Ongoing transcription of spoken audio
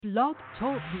Blog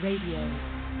Talk Radio.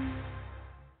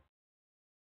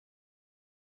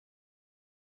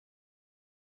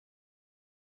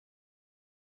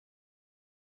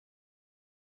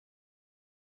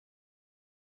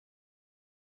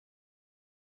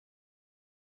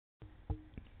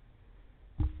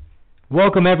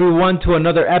 Welcome everyone to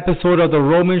another episode of The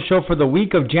Roman Show for the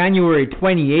week of January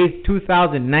 28th,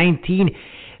 2019.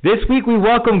 This week we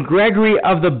welcome Gregory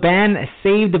of the band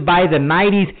Saved by the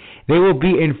 90s. They will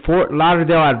be in Fort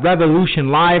Lauderdale at Revolution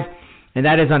Live, and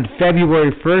that is on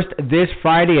February 1st, this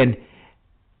Friday, and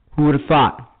who would have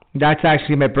thought? That's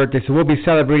actually my birthday, so we'll be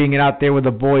celebrating it out there with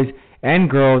the boys and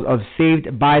girls of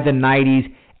Saved by the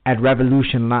 90s at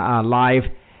Revolution Live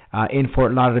in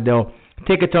Fort Lauderdale.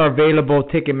 Tickets are available,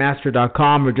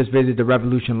 Ticketmaster.com, or just visit the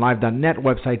RevolutionLive.net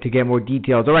website to get more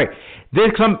details. All right, this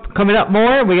coming up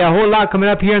more. We got a whole lot coming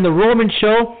up here in The Roman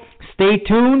Show. Stay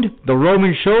tuned. The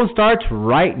Roman Show starts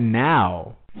right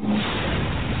now.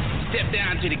 Step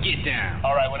down to the get down.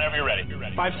 All right, whenever you're ready.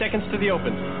 5 seconds to the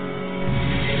open.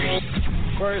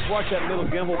 Aquarius, watch that little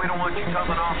gimbal. We don't want you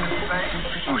coming off in space.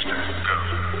 Booster,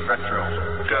 go. Retro,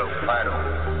 go. Vital,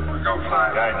 go.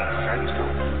 Flight. Guidance, go.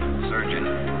 Surgeon,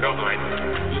 go. Flight.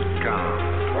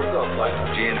 Econ, we're go. Flight.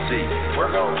 GNC, we're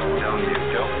go. Telling you,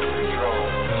 go. Control.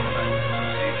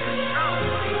 Procedure, go.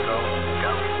 Info,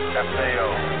 go. FAO,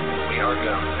 we are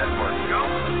go. Network, go.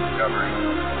 Discovery,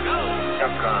 go.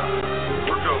 Capcom,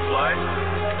 we're go. Flight.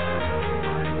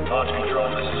 Launch control,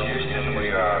 this is Houston.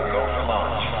 We are go for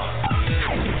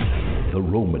launch. The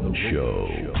Roman Show.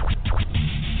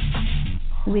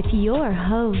 With your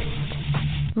host,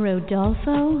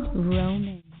 Rodolfo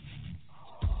Roman.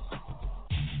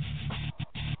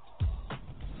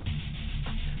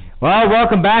 Well,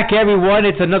 welcome back, everyone.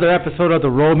 It's another episode of The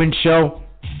Roman Show.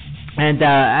 And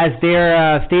as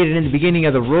they're stated in the beginning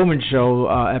of The Roman Show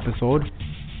episode,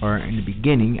 or in the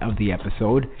beginning of the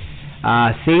episode,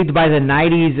 Saved by the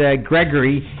 90s,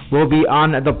 Gregory will be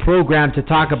on the program to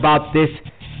talk about this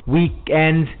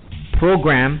weekend's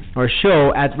program or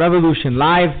show at Revolution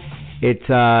Live. It's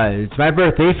my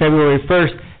birthday, February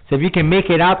 1st. So if you can make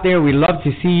it out there, we'd love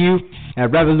to see you at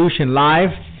Revolution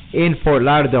Live in Fort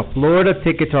Lauderdale, Florida.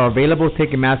 Tickets are available,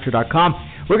 Ticketmaster.com.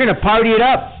 We're going to party it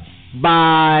up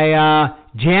by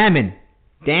jamming,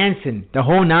 dancing, the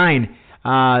whole nine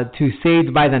to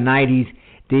Saved by the 90s.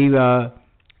 They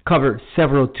cover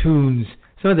several tunes,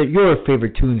 some of your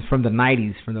favorite tunes from the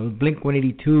 90s, from the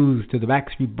Blink-182s to the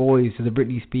Backstreet Boys to the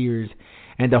Britney Spears,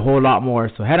 and a whole lot more.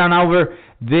 So head on over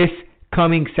this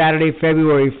coming Saturday,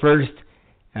 February 1st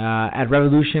at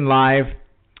Revolution Live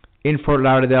in Fort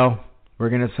Lauderdale. We're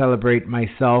going to celebrate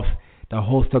myself, the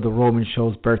host of The Roman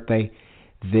Show's birthday,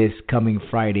 this coming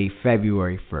Friday,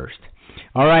 February 1st.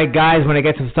 All right, guys, when I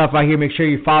get some stuff out here, make sure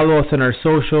you follow us on our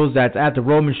socials. That's at The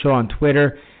Roman Show on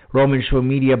Twitter, Roman Show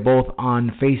Media, both on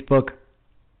Facebook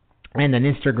and on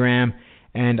Instagram,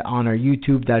 and on our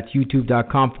YouTube. That's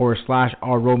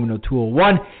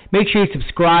youtube.com/rroman0201. Make sure you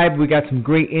subscribe. We got some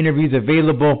great interviews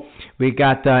available. We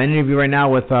got an interview right now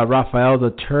with Rafael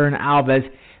the Turn Alves,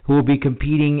 who will be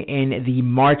competing in the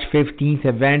March 15th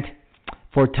event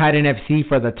for Titan FC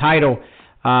for the title.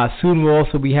 Soon we'll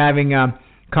also be having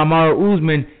Kamaru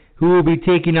Usman, who will be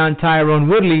taking on Tyrone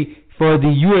Woodley for the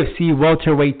UFC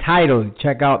welterweight title.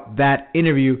 Check out that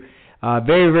interview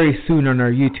very, very soon on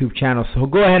our YouTube channel. So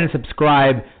go ahead and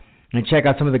subscribe and check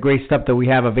out some of the great stuff that we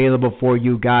have available for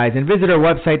you guys. And visit our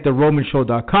website,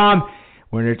 theromanshow.com,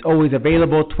 where it's always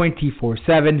available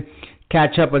 24/7.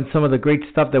 Catch up on some of the great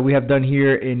stuff that we have done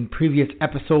here in previous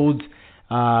episodes.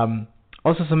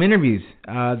 Also some interviews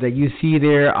that you see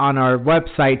there on our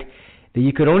website that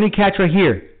you could only catch right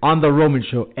here on The Roman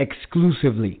Show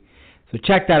exclusively. So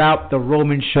check that out,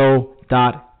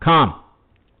 theromanshow.com.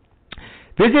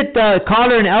 Visit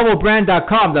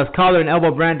collarandelbowbrand.com. That's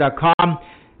collarandelbowbrand.com.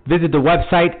 Visit the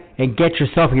website and get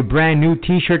yourself a brand new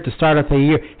t-shirt to start off the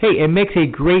year. Hey, it makes a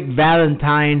great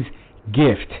Valentine's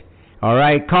gift. All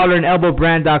right,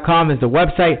 collarandelbowbrand.com is the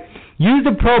website. Use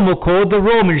the promo code The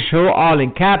Roman Show, all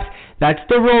in caps. That's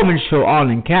The Roman Show, all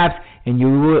in caps, and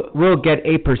you will get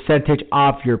a percentage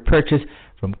off your purchase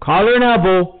from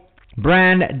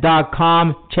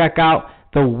collarandelbowbrand.com. Check out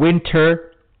the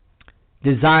winter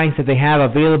designs that they have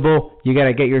available. You got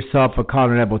to get yourself a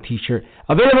Collar and Elbow t-shirt.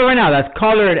 Available right now. That's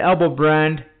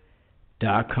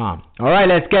collarandelbowbrand.com. All right,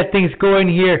 let's get things going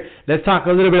here. Let's talk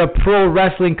a little bit of pro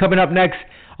wrestling coming up next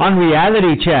on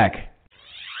Reality Check.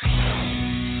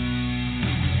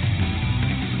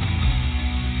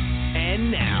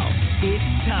 And now,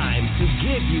 it's time to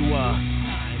give you a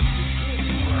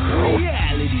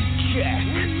reality check.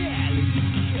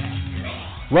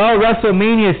 Well,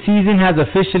 WrestleMania season has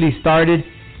officially started.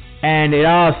 And it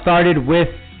all started with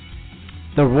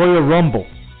the Royal Rumble.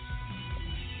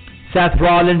 Seth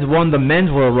Rollins won the Men's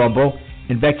Royal Rumble,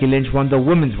 and Becky Lynch won the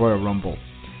Women's Royal Rumble.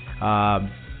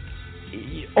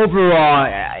 Overall,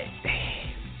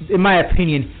 in my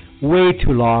opinion, way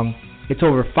too long. It's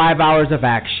over 5 hours of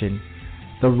action.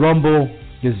 The Rumble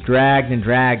just dragged and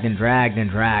dragged and dragged and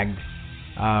dragged.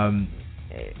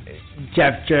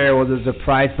 Jeff Jarrett was a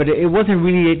surprise, but it wasn't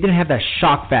really. It didn't have that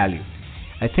shock value.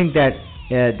 I think that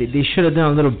they should have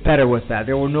done a little better with that.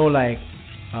 There were no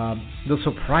those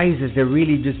surprises that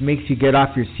really just makes you get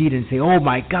off your seat and say, "Oh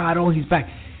my God, oh he's back."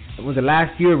 Was it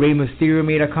last year Rey Mysterio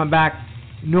made a comeback?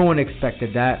 No one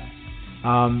expected that.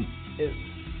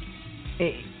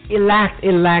 It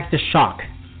lacked the shock,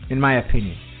 in my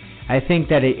opinion. I think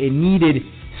that it needed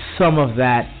some of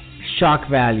that shock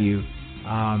value.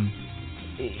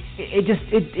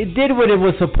 It did what it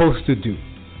was supposed to do,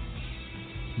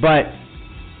 but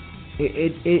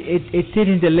it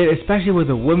didn't deliver, especially with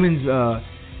the women's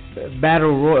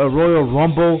Royal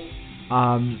Rumble.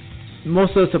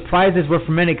 Most of the surprises were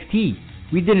from NXT.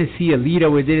 We didn't see a Lita,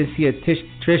 we didn't see a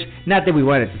Trish. Not that we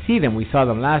wanted to see them, we saw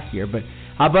them last year, but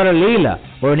how about a Layla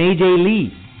or an AJ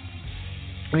Lee?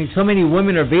 I mean, so many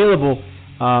women are available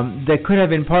that could have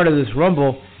been part of this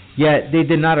Rumble, yet they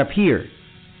did not appear.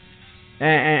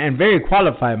 And very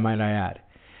qualified, might I add.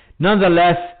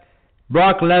 Nonetheless,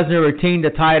 Brock Lesnar retained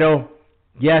the title.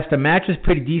 Yes, the match was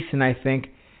pretty decent, I think.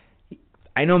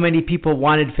 I know many people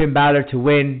wanted Finn Balor to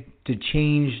win to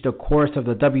change the course of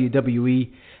the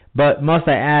WWE, but must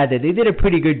I add that they did a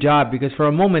pretty good job, because for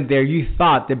a moment there you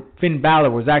thought that Finn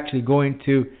Balor was actually going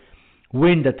to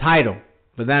win the title,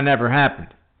 but that never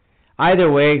happened.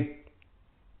 Either way,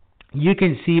 you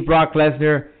can see Brock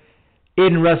Lesnar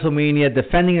in WrestleMania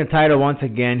defending the title once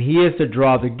again. He is the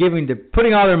draw. They're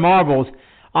putting all their marbles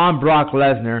on Brock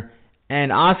Lesnar,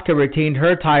 and Asuka retained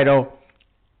her title.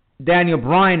 Daniel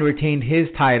Bryan retained his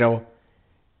title,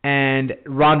 and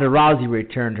Ronda Rousey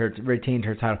retained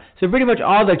her title. So pretty much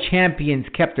all the champions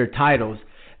kept their titles.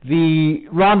 The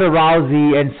Ronda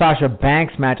Rousey and Sasha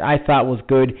Banks match I thought was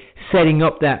good, setting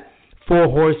up that 4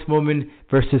 horsewomen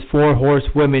versus 4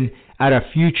 horsewomen at a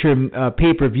future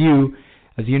pay-per-view.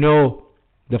 As you know,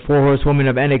 the 4 horsewomen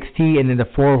of NXT and then the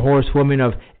 4 horsewomen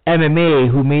of MMA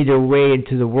who made their way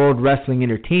into the World Wrestling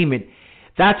Entertainment.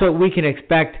 That's what we can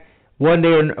expect one day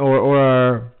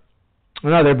or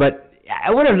another. But I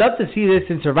would have loved to see this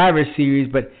in Survivor Series,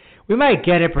 but we might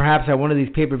get it perhaps at one of these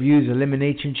pay-per-views,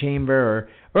 Elimination Chamber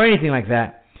or anything like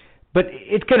that. But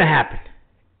it's going to happen.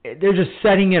 They're just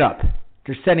setting it up.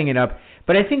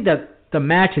 But I think that the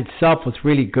match itself was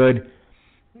really good.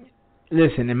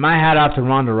 Listen, and my hat off to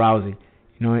Ronda Rousey.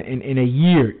 You know, in a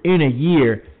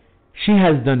year, she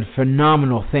has done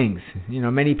phenomenal things. You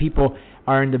know, many people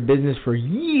are in the business for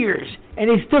years, and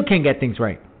they still can't get things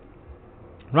right.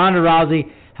 Ronda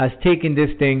Rousey has taken this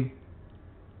thing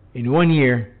in 1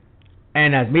 year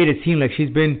and has made it seem like she's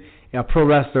been a pro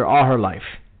wrestler all her life.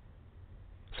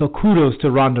 So kudos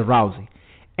to Ronda Rousey.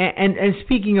 And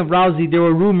speaking of Rousey, there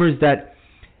were rumors that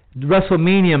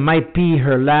WrestleMania might be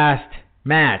her last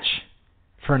match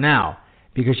for now,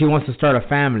 because she wants to start a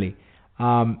family.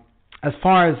 As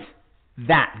far as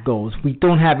that goes, we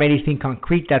don't have anything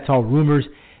concrete. That's all rumors.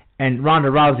 And Ronda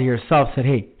Rousey herself said,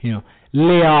 hey,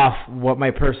 lay off what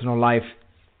my personal life.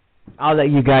 I'll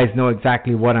let you guys know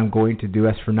exactly what I'm going to do.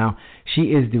 As for now, she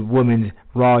is the Women's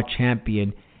Raw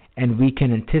Champion, and we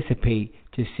can anticipate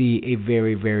to see a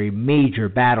very, very major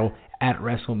battle at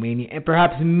WrestleMania, and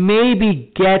perhaps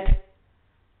maybe get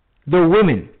the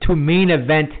women to main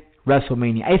event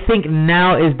WrestleMania. I think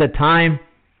now is the time.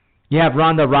 You have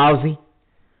Ronda Rousey.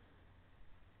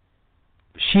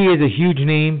 She is a huge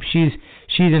name. She's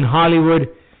in Hollywood,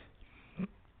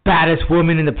 baddest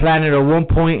woman in the planet at one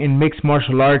point in mixed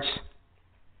martial arts.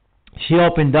 She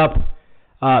opened up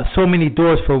so many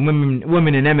doors for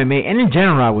women in MMA and in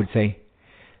general, I would say.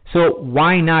 So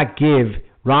why not give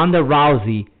Ronda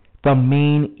Rousey the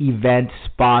main event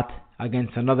spot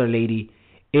against another lady?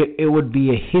 It would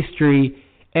be a history,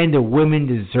 and the women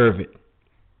deserve it,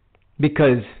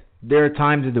 because there are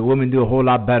times that the women do a whole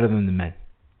lot better than the men,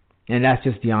 and that's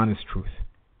just the honest truth.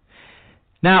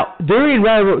 Now, during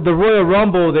the Royal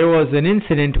Rumble, there was an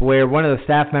incident where one of the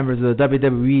staff members of the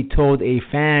WWE told a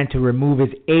fan to remove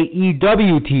his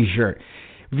AEW t-shirt.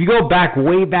 If you go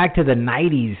way back to the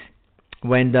 90s,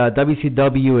 when the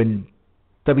WCW and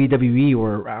WWE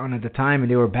were around at the time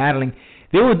and they were battling,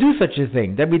 they would do such a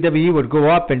thing. WWE would go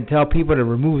up and tell people to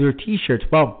remove their t-shirts.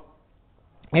 Well,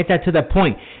 it's that to that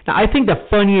point. Now, I think the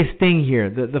funniest thing here,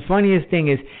 the funniest thing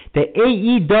is that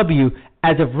AEW,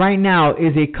 as of right now,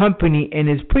 is a company and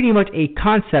is pretty much a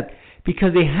concept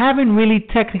because they haven't really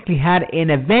technically had an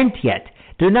event yet.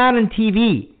 They're not on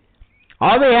TV.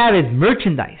 All they have is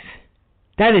merchandise.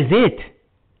 That is it.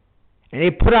 And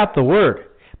they put out the word.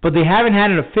 But they haven't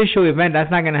had an official event.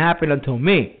 That's not going to happen until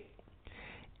May.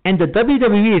 And the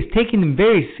WWE is taking them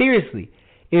very seriously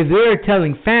if they're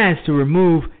telling fans to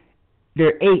remove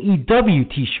their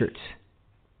AEW t-shirts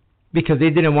because they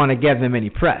didn't want to give them any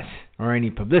press or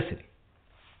any publicity.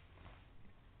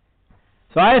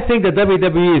 So I think the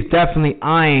WWE is definitely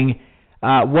eyeing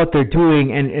what they're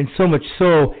doing, and so much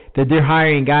so that they're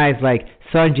hiring guys like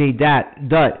Sanjay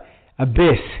Dutt,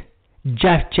 Abyss,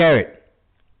 Jeff Jarrett,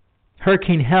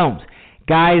 Hurricane Helms,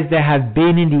 guys that have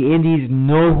been in the indies,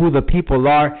 know who the people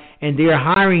are, and they are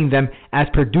hiring them as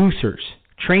producers,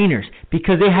 trainers,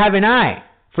 because they have an eye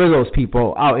for those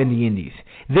people out in the indies.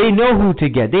 They know who to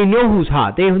get. They know who's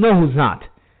hot. They know who's not.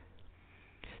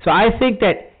 So I think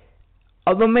that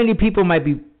although many people might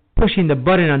be pushing the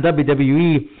button on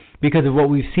WWE because of what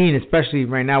we've seen, especially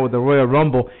right now with the Royal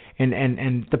Rumble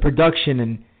and the production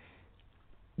and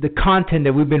the content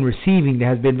that we've been receiving that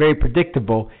has been very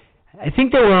predictable, I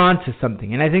think that we're on to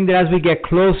something. And I think that as we get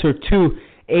closer to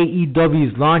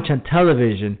AEW's launch on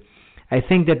television, I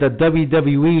think that the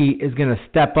WWE is going to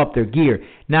step up their gear.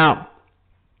 Now,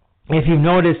 if you've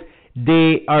noticed,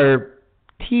 they are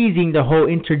teasing the whole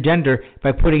intergender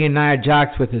by putting in Nia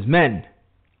Jax with his men.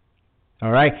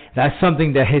 All right? That's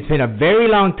something that has been a very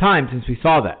long time since we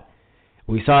saw that.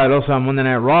 We saw it also on Monday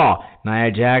Night Raw.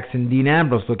 Nia Jax and Dean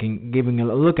Ambrose giving a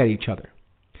look at each other.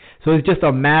 So it's just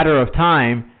a matter of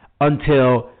time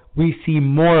until we see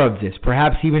more of this,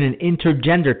 perhaps even an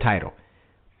intergender title.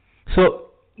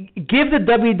 So give the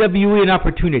WWE an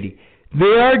opportunity.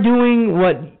 They are doing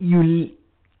what you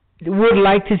would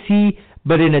like to see,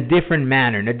 but in a different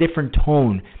manner, in a different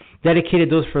tone. Dedicated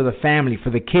those for the family,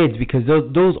 for the kids, because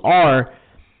those are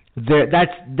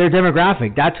that's their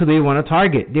demographic. That's who they want to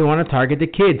target. They want to target the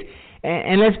kids.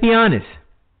 And let's be honest.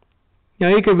 You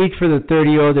know, you could reach for the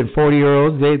 30-year-olds and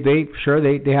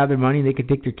 40-year-olds. They have their money. They could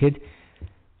take their kids.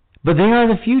 But they are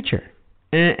the future.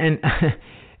 And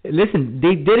listen,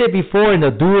 they did it before and they'll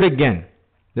do it again.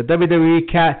 The WWE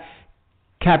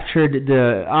captured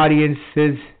the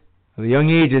audiences of the young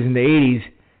ages in the 80s,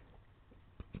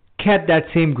 kept that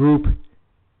same group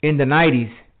in the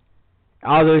 90s,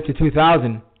 all the way to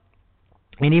 2000,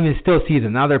 and even still see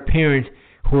them. Now they're parents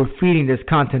who are feeding this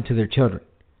content to their children.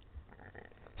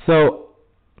 So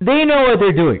they know what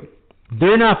they're doing.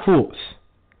 They're not fools.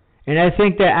 And I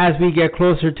think that as we get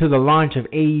closer to the launch of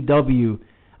AEW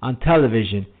on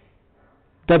television,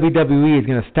 WWE is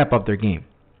going to step up their game.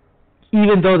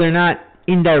 Even though they're not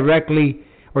indirectly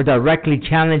or directly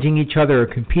challenging each other or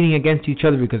competing against each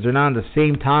other because they're not on the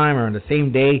same time or on the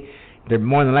same day. They're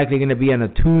more than likely going to be on a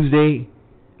Tuesday,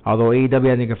 although AEW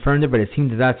hasn't confirmed it, but it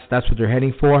seems that that's what they're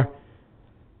heading for.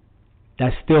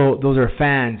 That's still, those are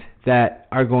fans that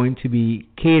are going to be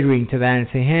catering to that and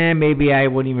say, hey, maybe I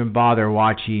wouldn't even bother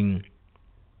watching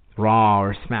Raw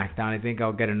or SmackDown. I think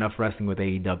I'll get enough wrestling with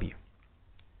AEW.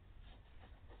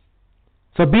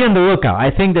 So be on the lookout. I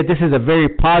think that this is a very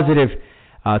positive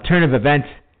turn of events,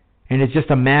 and it's just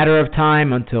a matter of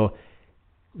time until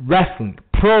wrestling,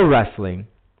 pro wrestling,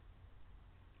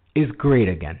 is great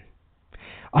again.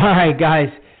 All right, guys.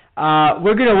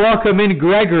 We're going to welcome in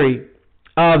Gregory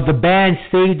of the band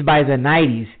Saved by the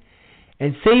 90s.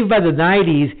 And Saved by the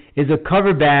 90s is a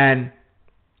cover band,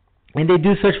 and they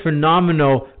do such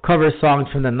phenomenal cover songs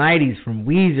from the 90s, from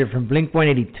Weezer, from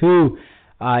Blink-182.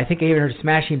 I think I even heard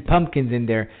Smashing Pumpkins in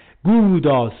there. Goo Goo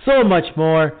Dolls, so much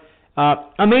more.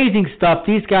 Amazing stuff.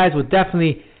 These guys will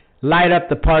definitely light up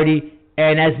the party.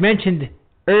 And as mentioned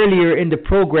earlier in the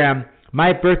program,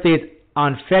 my birthday is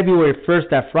on February 1st,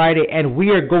 that Friday, and we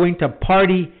are going to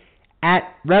party at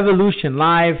Revolution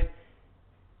Live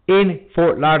in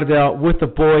Fort Lauderdale with the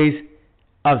boys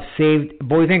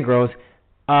and girls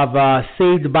of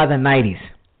Saved by the 90s.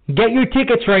 Get your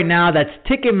tickets right now. That's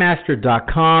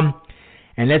Ticketmaster.com,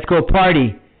 and let's go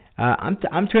party.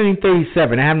 I'm turning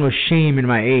 37. I have no shame in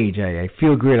my age. I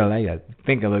feel great. I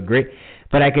think I look great.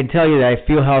 But I can tell you that I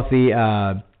feel healthy,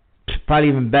 probably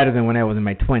even better than when I was in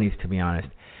my 20s, to be honest.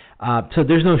 So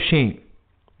there's no shame.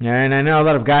 And I know a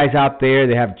lot of guys out there,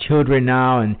 they have children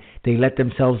now, and they let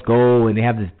themselves go, and they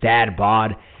have this dad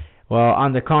bod. Well,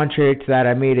 on the contrary to that,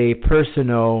 I made a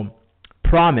personal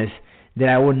promise that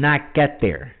I would not get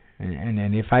there.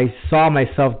 And if I saw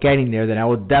myself getting there, then I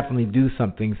would definitely do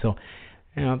something. So,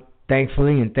 you know,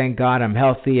 thankfully and thank God I'm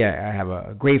healthy. I have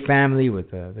a great family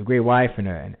with a great wife and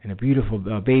a beautiful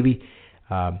baby.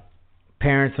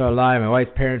 Parents are alive. My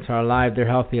wife's parents are alive. They're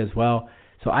healthy as well.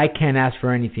 So I can't ask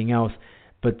for anything else.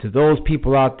 But to those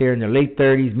people out there in their late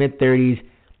 30s, mid 30s,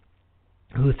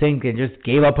 who think they just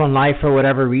gave up on life for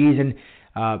whatever reason,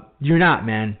 you're not,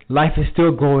 man. Life is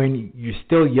still going. You're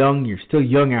still young. You're still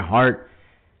young at heart.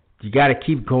 You got to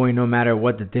keep going no matter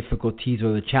what the difficulties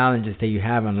or the challenges that you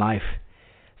have in life.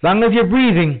 As long as you're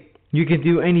breathing, you can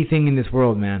do anything in this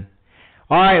world, man.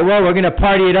 All right, well, we're going to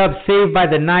party it up. Saved by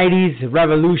the 90s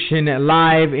Revolution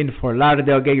live in Fort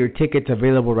Lauderdale. Get your tickets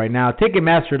available right now.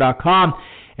 Ticketmaster.com.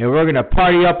 And we're going to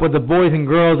party up with the boys and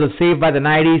girls of Saved by the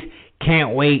 90s.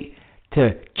 Can't wait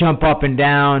to jump up and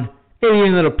down. Maybe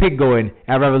even a little pig going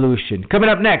at Revolution. Coming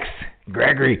up next,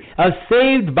 Gregory of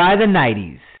Saved by the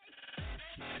 90s.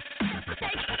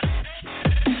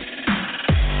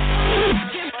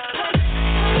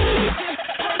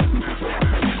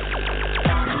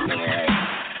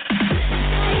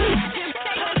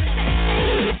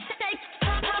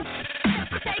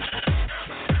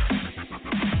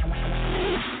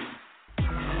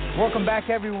 Welcome back,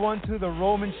 everyone, to the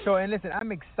Roman Show. And listen,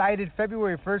 I'm excited.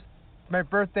 February 1st, my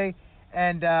birthday,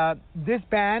 and this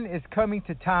band is coming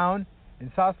to town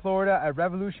in South Florida at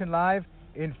Revolution Live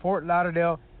in Fort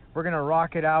Lauderdale. We're going to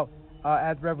rock it out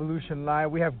at Revolution Live.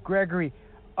 We have Gregory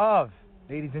of,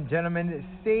 ladies and gentlemen,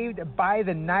 Saved by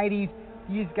the 90s.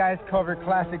 These guys cover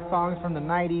classic songs from the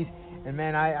 90s. And,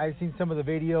 man, I've seen some of the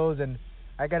videos, and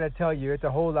I got to tell you, it's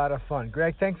a whole lot of fun.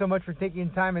 Greg, thanks so much for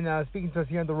taking time and speaking to us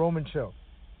here on the Roman Show.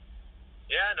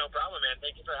 Yeah, no problem, man.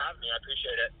 Thank you for having me. I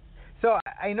appreciate it. So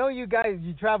I know you guys,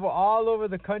 you travel all over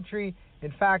the country.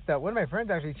 In fact, one of my friends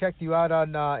actually checked you out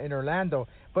in Orlando.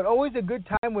 But always a good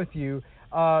time with you.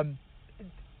 You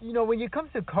know, when it comes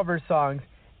to cover songs,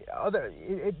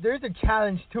 there's a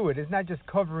challenge to it. It's not just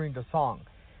covering the song.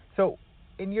 So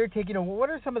in your take, you know, what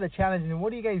are some of the challenges and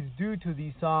what do you guys do to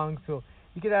these songs so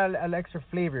you get an extra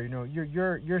flavor, you know,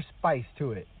 your spice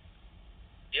to it?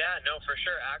 Yeah, no, for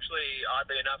sure. Actually,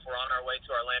 oddly enough, we're on our way to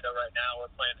Orlando right now.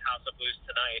 We're playing House of Blues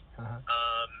tonight.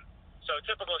 So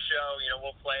typical show, you know,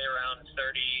 we'll play around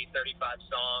 30, 35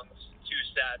 songs, 2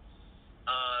 sets.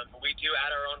 We do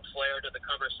add our own flair to the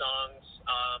cover songs.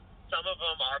 Some of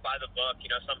them are by the book.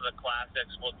 You know, some of the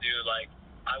classics we'll do, like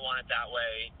I Want It That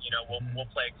Way. You know,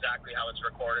 we'll play exactly how it's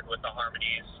recorded with the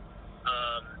harmonies.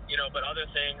 You know, but other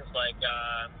things like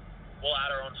we'll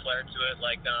add our own flair to it,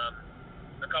 like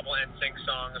a couple NSYNC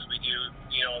songs we do,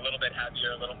 you know, a little bit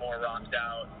heavier, a little more rocked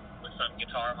out with some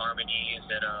guitar harmonies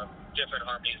and different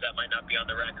harmonies that might not be on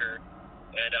the record.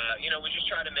 And, you know, we just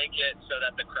try to make it so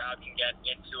that the crowd can get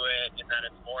into it and that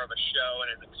it's more of a show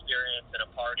and an experience and a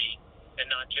party and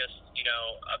not just, you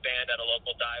know, a band at a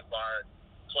local dive bar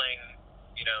playing,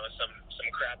 you know, some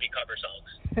crappy cover songs.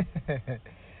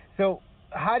 So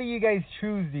how do you guys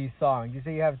choose these songs? You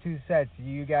say you have 2 sets. Do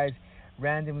you guys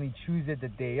randomly choose it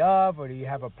the day of, or do you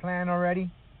have a plan already?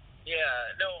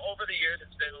 Yeah, no, over the years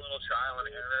it's been a little trial and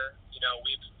error. You know,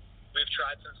 we've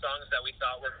tried some songs that we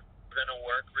thought were going to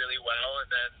work really well, and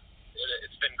then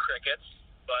it's been crickets.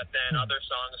 But then other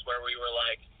songs where we were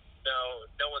like,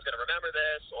 no one's going to remember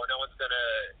this, or no one's going to,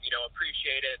 you know,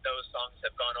 appreciate it. Those songs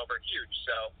have gone over huge.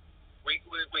 So we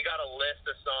got a list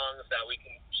of songs that we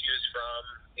can choose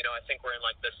from. You know, I think we're in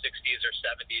like the 60s or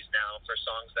 70s now for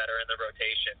songs that are in the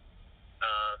rotation.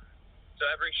 So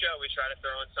every show we try to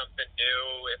throw in something new.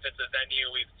 If it's a venue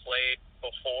we've played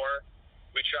before,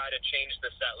 we try to change the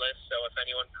set list so if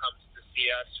anyone comes to see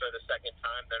us for the second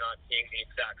time, they're not seeing the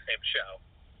exact same show.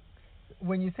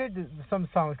 When you said that some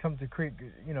songs come to creep,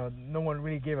 you know, no one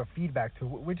really gave a feedback to,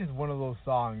 which is one of those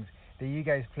songs that you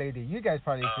guys played that you guys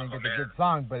probably think is a good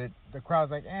song, but the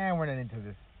crowd's like, we're not into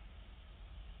this.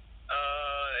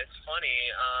 It's funny.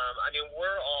 I mean,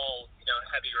 we're all, you know,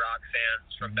 heavy rock fans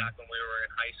from back when we were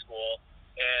in high school.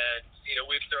 And, you know,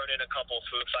 we've thrown in a couple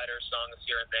Foo Fighters songs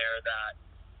here and there that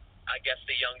I guess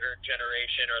the younger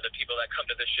generation or the people that come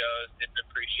to the shows didn't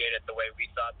appreciate it the way we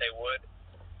thought they would.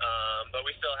 But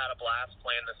we still had a blast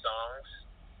playing the songs.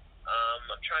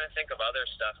 I'm trying to think of other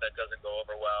stuff that doesn't go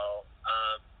over well.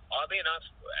 Oddly enough,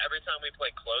 every time we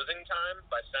play Closing Time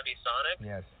by Semisonic,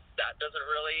 yes, that doesn't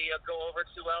really go over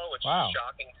too well, which is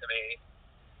shocking to me.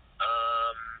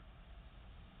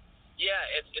 Yeah,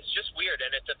 it's just weird, and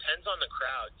it depends on the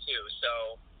crowd, too.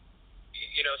 So,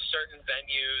 you know, certain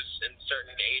venues and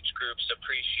certain age groups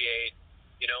appreciate,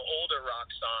 you know, older rock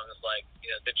songs like,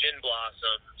 you know, the Gin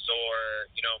Blossoms or,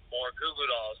 you know, more Goo Goo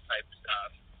Dolls type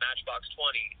stuff, Matchbox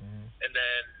 20. And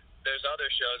then there's other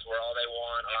shows where all they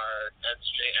want are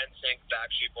NSYNC,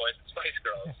 Backstreet Boys, and Spice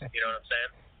Girls. You know what I'm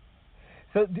saying?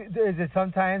 So is it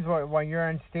sometimes when you're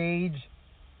on stage,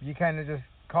 you kind of just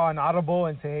call an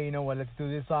audible and say, hey, you know what, let's do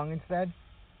this song instead?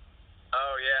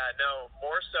 Oh, yeah, no,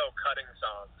 more so cutting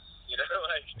songs. You know,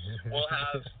 like, we'll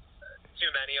have too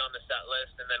many on the set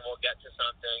list, and then we'll get to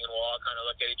something, and we'll all kind of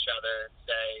look at each other and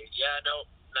say, yeah, no,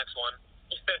 next one.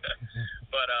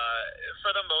 But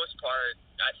for the most part,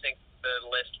 I think the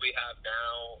list we have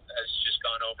now has just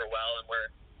gone over well, and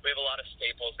we have a lot of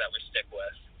staples that we stick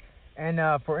with. And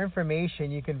for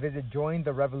information, you can visit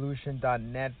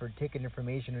jointherevolution.net for ticket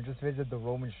information, or just visit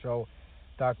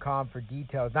theromanshow.com for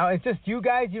details. Now, it's just you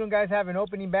guys? You don't guys have an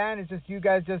opening band? It's just you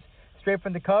guys just straight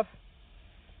from the cuff?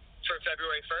 For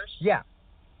February 1st? Yeah.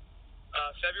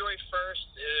 February 1st,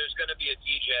 there's going to be a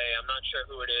DJ. I'm not sure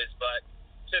who it is, but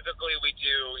typically we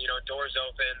do, doors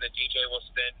open, the DJ will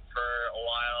spin for a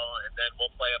while, and then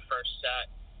we'll play a first set,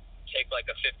 take like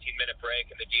a 15-minute break,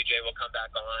 and the DJ will come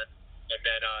back on, and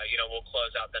then, we'll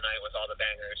close out the night with all the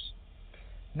bangers.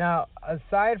 Now,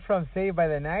 aside from Saved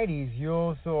by the 90s, you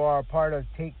also are a part of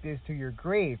Take This to Your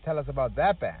Grave. Tell us about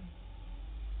that band.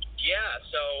 Yeah,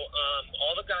 so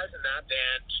all the guys in that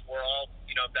band, we're all,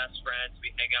 best friends.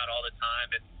 We hang out all the time,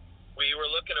 and we were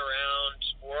looking around.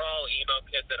 We're all emo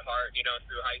kids at heart,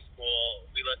 through high school.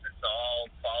 We listened to all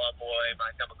Fall Out Boy,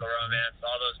 My Chemical Romance,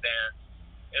 all those bands.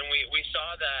 And we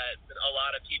saw that a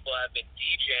lot of people have been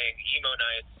DJing emo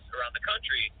nights around the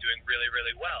country doing really,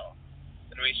 really well.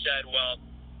 And we said, well,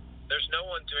 there's no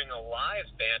one doing a live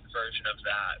band version of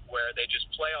that where they just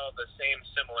play all the same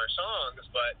similar songs,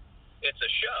 but it's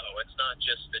a show. It's not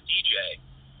just the DJ.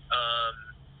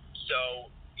 So,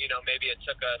 maybe it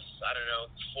took us,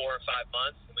 4 or 5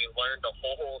 months, and we learned a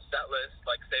whole set list,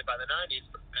 like Saved by the 90s,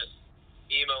 from just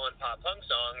emo and pop punk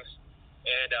songs.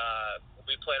 And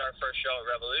we played our first show at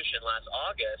Revolution last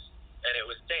August, and it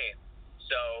was Dane.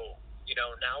 So,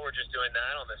 now we're just doing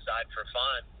that on the side for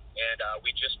fun. And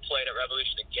we just played at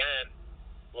Revolution again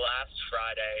last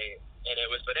Friday, and it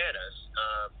was bananas.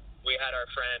 We had our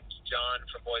friend John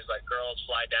from Boys Like Girls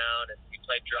fly down, and we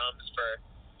played drums for,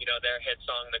 their hit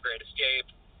song, The Great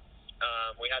Escape.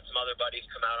 We had some other buddies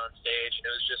come out on stage, and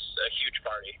it was just a huge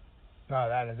party. Oh,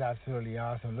 that is absolutely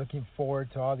awesome. Looking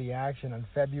forward to all the action on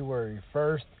February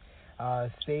 1st.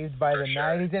 Saved by the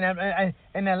 90s.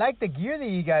 And I like the gear that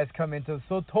you guys come into.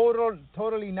 So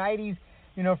totally 90s,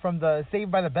 from the Saved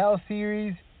by the Bell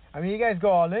series. I mean, you guys go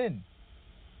all in.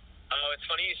 Oh, it's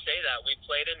funny you say that. We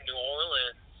played in New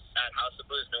Orleans at House of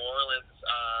Blues, New Orleans,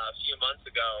 a few months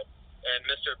ago. And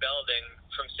Mr. Belding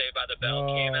from Saved by the Bell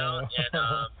came out, and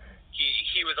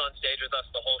he was on stage with us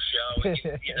the whole show.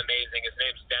 He's amazing. His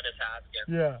name's Dennis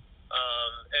Haskins. Yeah.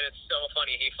 And it's so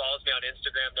funny. He follows me on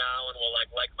Instagram now and will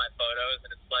like my photos, and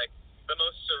it's like the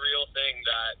most surreal thing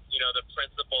that the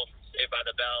principal from Saved by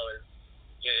the Bell is.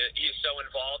 He's so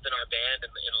involved in our band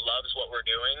and loves what we're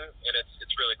doing, and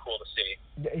it's really cool to see.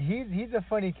 He's a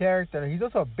funny character. He's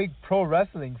also a big pro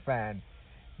wrestling fan.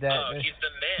 He's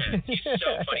the man. He's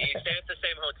so funny. He stayed at the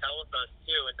same hotel with us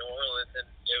too in New Orleans, and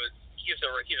he's a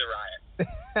riot.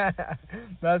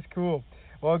 That's cool.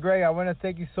 Well, Greg, I want to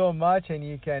thank you so much, and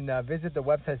you can visit the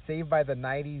website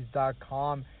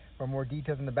savedbythe90s.com for more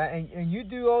details on the band. And you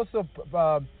do also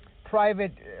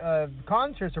private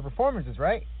concerts or performances,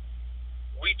 right?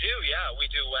 We do, yeah. We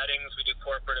do weddings, we do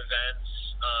corporate events.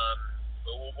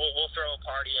 We'll throw a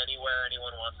party anywhere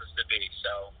anyone wants us to be.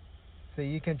 So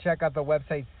you can check out the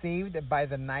website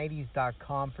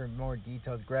savedbythe90s.com for more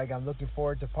details. Greg, I'm looking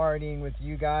forward to partying with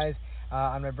you guys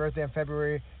on my birthday on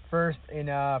February 1st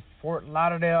in Fort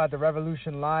Lauderdale at the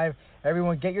Revolution Live.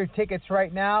 Everyone, get your tickets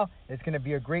right now. It's going to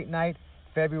be a great night.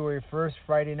 February 1st,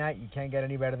 Friday night. You can't get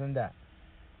any better than that.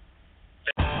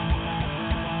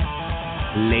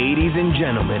 Ladies and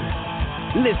gentlemen,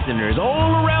 listeners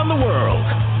all around the world,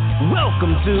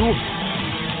 welcome to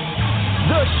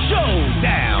The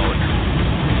Showdown.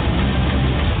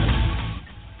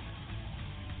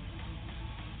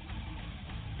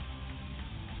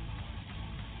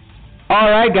 All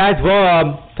right, guys.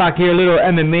 Well, talk here a little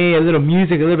MMA, a little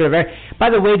music, a little bit of everything. By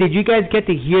the way, did you guys get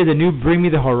to hear the new Bring Me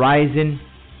the Horizon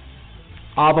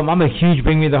album? I'm a huge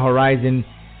Bring Me the Horizon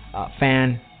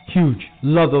fan. Huge.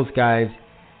 Love those guys.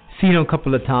 Seen them a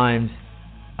couple of times.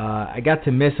 I got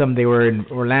to miss them. They were in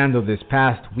Orlando this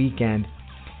past weekend.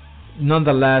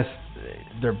 Nonetheless,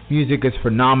 their music is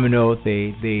phenomenal.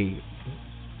 They're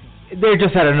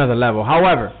just at another level.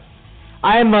 However,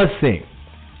 I must say,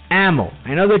 Ammo.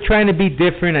 I know they're trying to be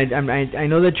different. I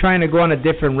know they're trying to go on a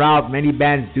different route. Many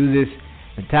bands do this.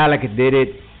 Metallica did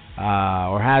it,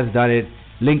 or has done it.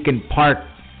 Linkin Park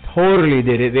totally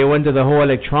did it. They went to the whole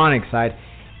electronic side,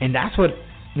 and that's what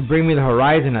Bring Me the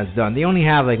Horizon has done. They only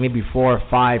have like maybe 4 or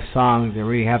 5 songs that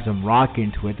really have some rock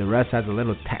into it. The rest has a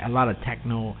lot of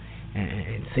techno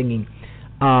and singing.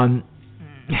 I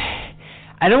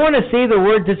don't want to say the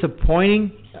word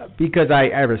disappointing because I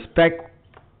respect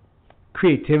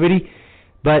creativity,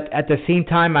 But at the same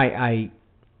time, I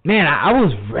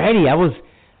was ready. I was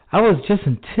just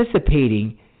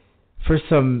anticipating for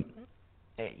some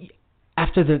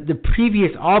after the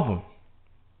previous album.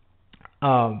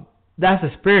 That's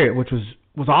the Spirit, which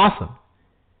was awesome.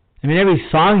 I mean, every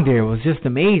song there was just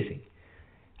amazing.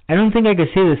 I don't think I could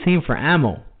say the same for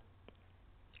Ammo.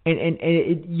 And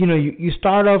it, you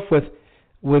start off with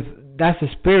That's the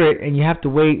Spirit, and you have to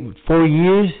wait 4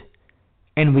 years,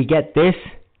 and we get this.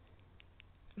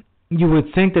 You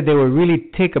would think that they would really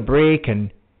take a break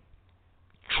and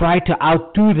try to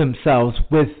outdo themselves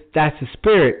with That's the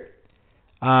Spirit.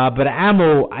 But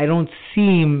Ammo, I don't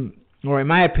seem, or in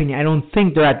my opinion, I don't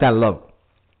think they're at that level.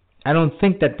 I don't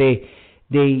think that they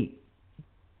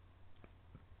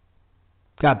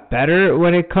got better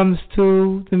when it comes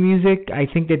to the music. I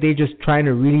think that they're just trying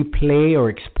to really play or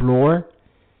explore,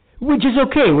 which is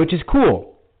okay, which is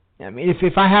cool. I mean,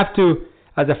 if I have to,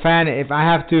 as a fan, if I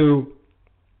have to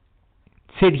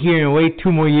sit here and wait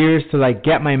 2 more years to like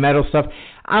get my metal stuff,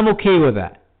 I'm okay with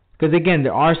that. Because again,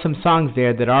 there are some songs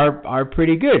there that are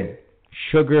pretty good.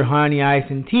 Sugar, Honey, Ice,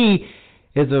 and Tea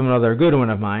is another good one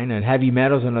of mine, and Heavy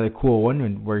Metal is another cool one,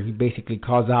 and where he basically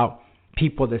calls out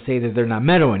people that say that they're not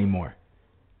metal anymore.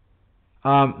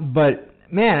 But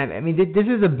man, I mean, this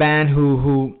is a band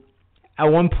who at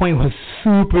one point was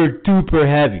super duper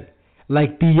heavy,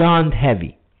 like beyond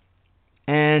heavy,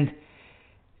 and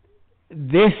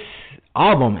this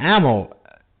album, Ammo,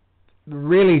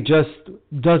 really just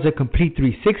does a complete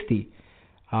 360.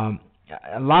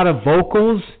 A lot of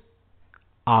vocals,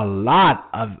 a lot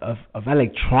of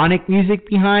electronic music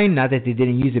behind. Not that they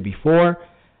didn't use it before,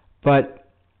 but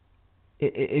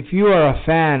if you are a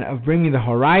fan of Bring Me the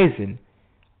Horizon,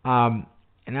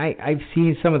 and I've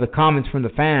seen some of the comments from the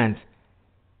fans,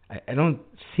 I don't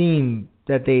seem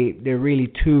that they're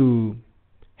really too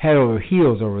head over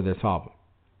heels over this album.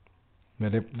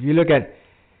 But if you look at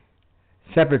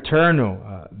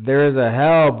Sempiternal, There Is a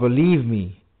Hell, Believe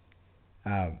Me,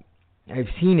 I've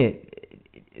seen it.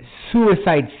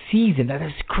 Suicide Season, that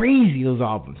is crazy, those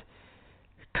albums.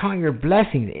 Count Your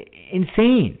Blessings,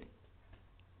 insane.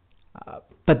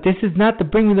 But this is not the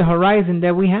Bring Me the Horizon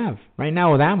that we have right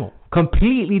now with Ammo.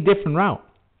 Completely different route.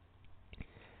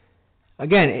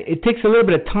 Again, it takes a little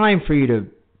bit of time for you to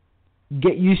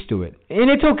get used to it. And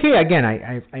it's okay. Again,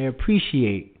 I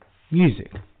appreciate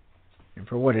music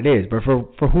for what it is. But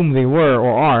for whom they were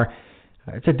or are,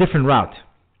 it's a different route.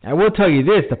 I will tell you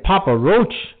this, the Papa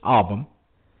Roach album,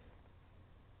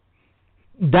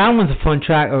 that one's a fun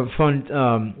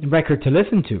record to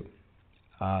listen to.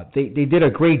 They did a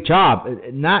great job.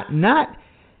 Not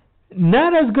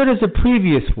as good as the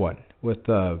previous one with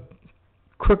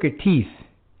Crooked Teeth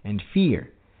and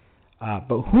Fear.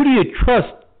 But Who Do You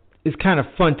Trust is kind of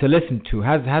fun to listen to.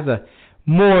 Has a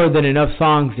more than enough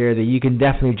songs there that you can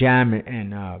definitely jam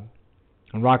and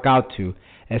rock out to,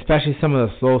 especially some of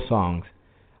the slow songs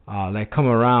like Come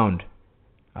Around.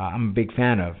 I'm a big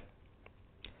fan of.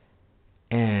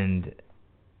 And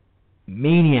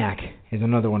Maniac is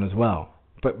another one as well.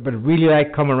 But really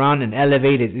like Come Around and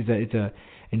Elevate. It's a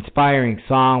inspiring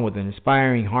song with an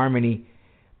inspiring harmony.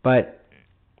 But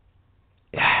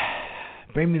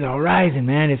Bring Me the Horizon,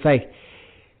 man. It's like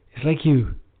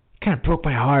you kind of broke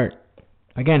my heart.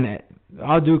 Again,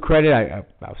 I'll do credit. I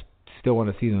still want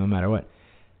to see them no matter what.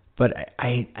 But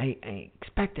I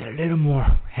expected a little more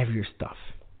heavier stuff.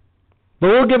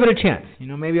 But we'll give it a chance.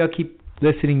 Maybe I'll keep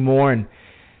listening more, and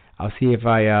I'll see if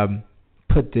I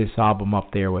put this album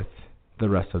up there with the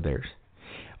rest of theirs.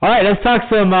 All right, let's talk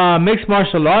some mixed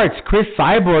martial arts. Chris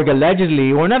Cyborg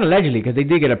allegedly, or not allegedly, because they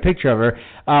did get a picture of her,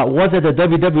 was at the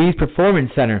WWE's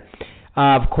Performance Center.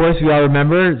 Of course, we all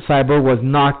remember Cyborg was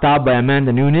knocked out by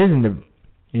Amanda Nunes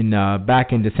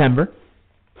back in December.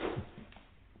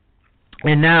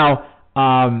 And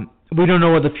now we don't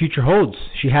know what the future holds.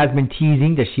 She has been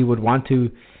teasing that she would want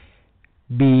to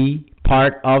be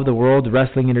part of the World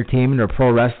Wrestling Entertainment or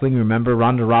Pro Wrestling. Remember,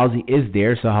 Ronda Rousey is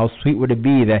there, so how sweet would it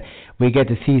be that we get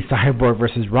to see Cyborg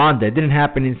versus Ronda? It didn't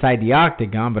happen inside the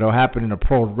octagon, but it'll happen in a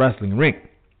pro wrestling ring.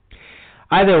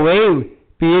 Either way, it would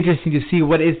be interesting to see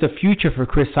what is the future for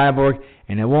Chris Cyborg,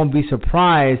 and I won't be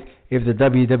surprised if the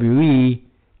WWE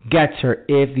gets her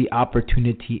if the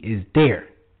opportunity is there.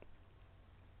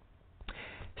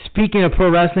 Speaking of pro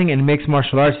wrestling and mixed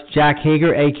martial arts, Jack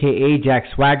Hager, a.k.a. Jack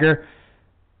Swagger,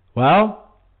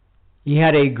 well, he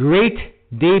had a great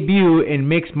debut in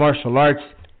mixed martial arts.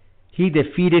 He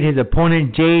defeated his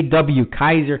opponent, J.W.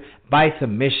 Kaiser, by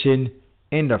submission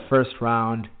in the first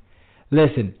round.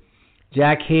 Listen,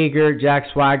 Jack Hager, Jack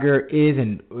Swagger is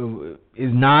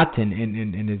not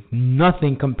and is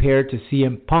nothing compared to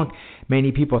CM Punk.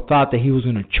 Many people thought that he was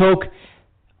going to choke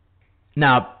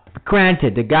Now,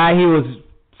 granted, the guy he was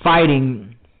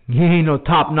fighting, he ain't no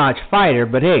top-notch fighter,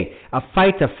 but hey, a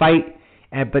fight's a fight.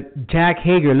 But Jack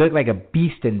Hager looked like a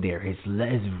beast in there. His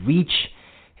reach,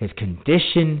 his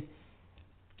condition.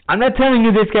 I'm not telling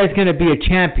you this guy's going to be a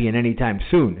champion anytime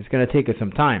soon. It's going to take us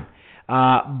some time.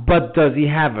 But does he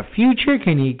have a future?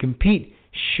 Can he compete?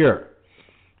 Sure.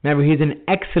 Remember, he's an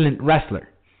excellent wrestler.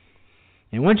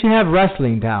 And once you have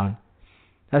wrestling down,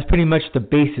 that's pretty much the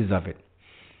basis of it.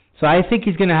 So I think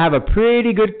he's going to have a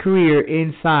pretty good career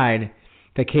inside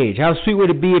the cage. How sweet would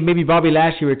it be if maybe Bobby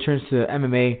Lashley returns to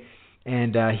MMA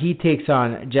and he takes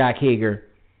on Jack Hager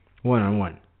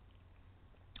one-on-one?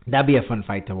 That'd be a fun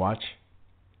fight to watch.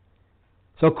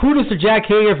 So kudos to Jack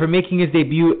Hager for making his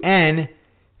debut and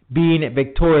being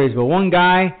victorious. But one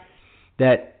guy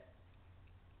that,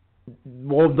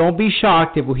 well, don't be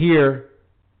shocked if we hear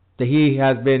that he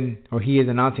is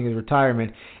announcing his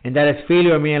retirement, and that is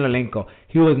Fedor Emelianenko.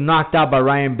 He was knocked out by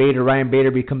Ryan Bader. Ryan Bader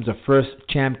becomes the first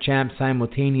champ,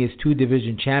 simultaneous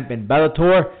 2-division champ in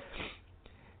Bellator.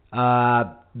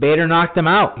 Bader knocked him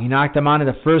out. He knocked him out in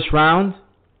the first round,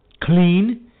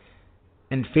 clean,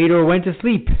 and Fedor went to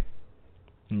sleep.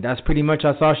 And that's pretty much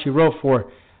all she wrote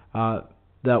for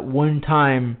that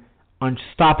one-time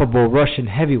unstoppable Russian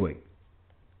heavyweight.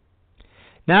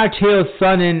 Now Chael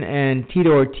Sonnen and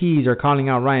Tito Ortiz are calling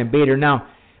out Ryan Bader. Now,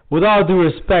 with all due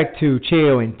respect to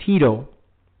Chael and Tito,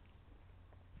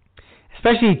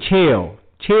 especially Chael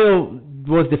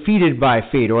was defeated by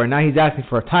Fedor, and now he's asking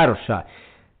for a title shot.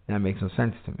 That makes no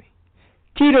sense to me.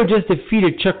 Tito just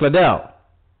defeated Chuck Liddell,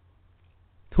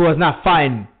 who has not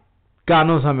fought God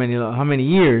knows how many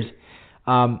years,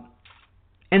 and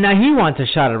now he wants a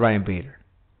shot at Ryan Bader.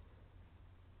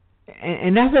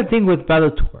 And that's the thing with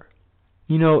Bellator.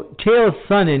 You know, Chael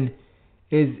Sonnen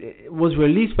was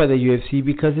released by the UFC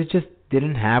because it just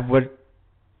didn't have what,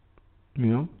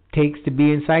 takes to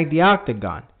be inside the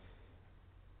octagon.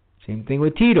 Same thing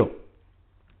with Tito.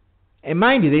 And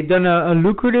mind you, they've done a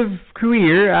lucrative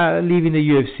career leaving the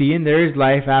UFC, and there is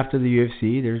life after the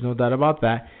UFC. There's no doubt about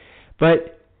that.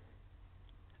 But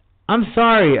I'm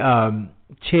sorry,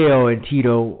 Chael and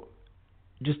Tito,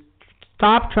 just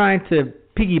stop trying to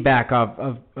piggyback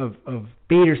off of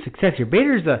Bader's success here.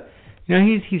 Bader's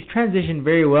he's transitioned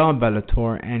very well in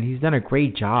Bellator, and he's done a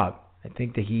great job. I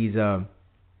think that he's a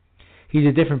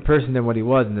different person than what he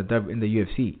was in the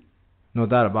UFC. No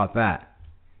doubt about that.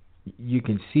 You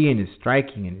can see in his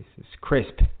striking and his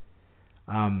crisp.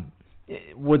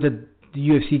 Would the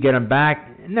UFC get him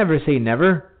back? Never say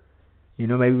never.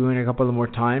 Maybe win a couple of more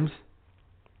times.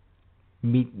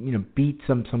 Beat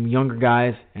some younger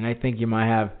guys, and I think you might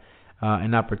have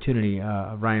an opportunity.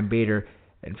 Ryan Bader,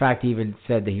 in fact, he even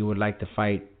said that he would like to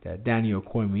fight Daniel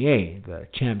Cormier, the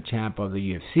champ of the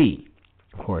UFC.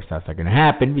 Of course, that's not going to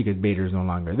happen because Bader is no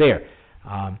longer there.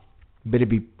 But it'd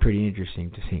be pretty interesting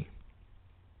to see.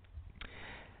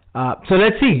 So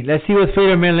let's see. Let's see with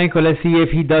Fedor Emelianenko. Let's see if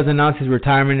he does announce his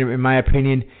retirement. In my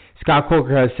opinion, Scott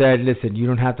Coker has said, listen, you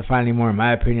don't have to fight anymore. In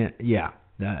my opinion, yeah,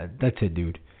 that's it,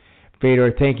 dude.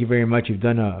 Fedor, thank you very much. You've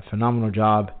done a phenomenal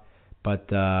job. But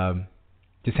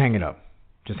just hang it up.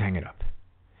 Just hang it up.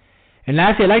 And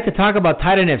lastly, I'd like to talk about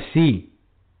Titan FC.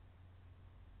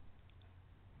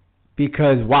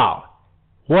 Because, wow,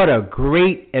 what a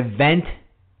great event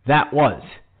that was.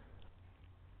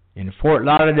 In Fort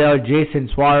Lauderdale, Jason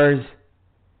Suarez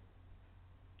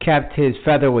kept his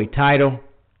featherweight title.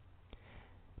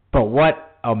 But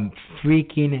what a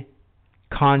freaking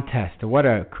contest. What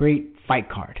a great fight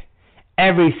card.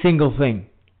 Every single thing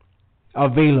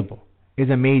available is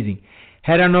amazing.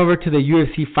 Head on over to the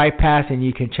UFC Fight Pass and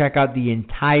you can check out the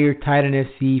entire Titan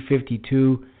FC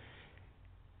 52.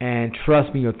 And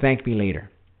trust me, you'll thank me later.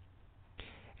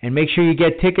 And make sure you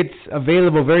get tickets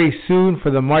available very soon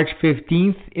for the March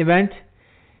 15th event.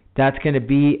 That's going to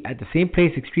be at the same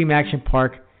place, Extreme Action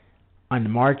Park, on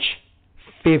March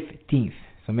 15th.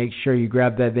 So make sure you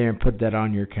grab that there and put that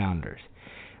on your calendars.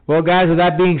 Well, guys, with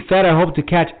that being said, I hope to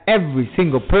catch every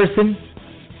single person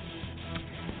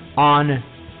on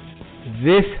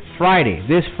this Friday,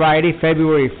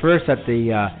 February 1st at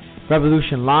the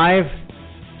Revolution Live,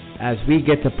 as we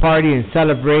get to party and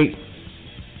celebrate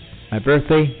my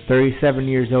birthday, 37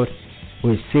 years old.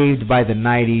 We're saved by the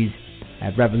 90s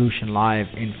at Revolution Live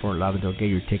in Fort Lauderdale. Get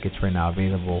your tickets right now,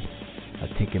 available at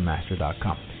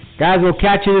Ticketmaster.com. Guys, we'll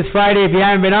catch you this Friday. If you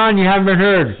haven't been on, you haven't been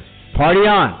heard. Party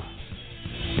on.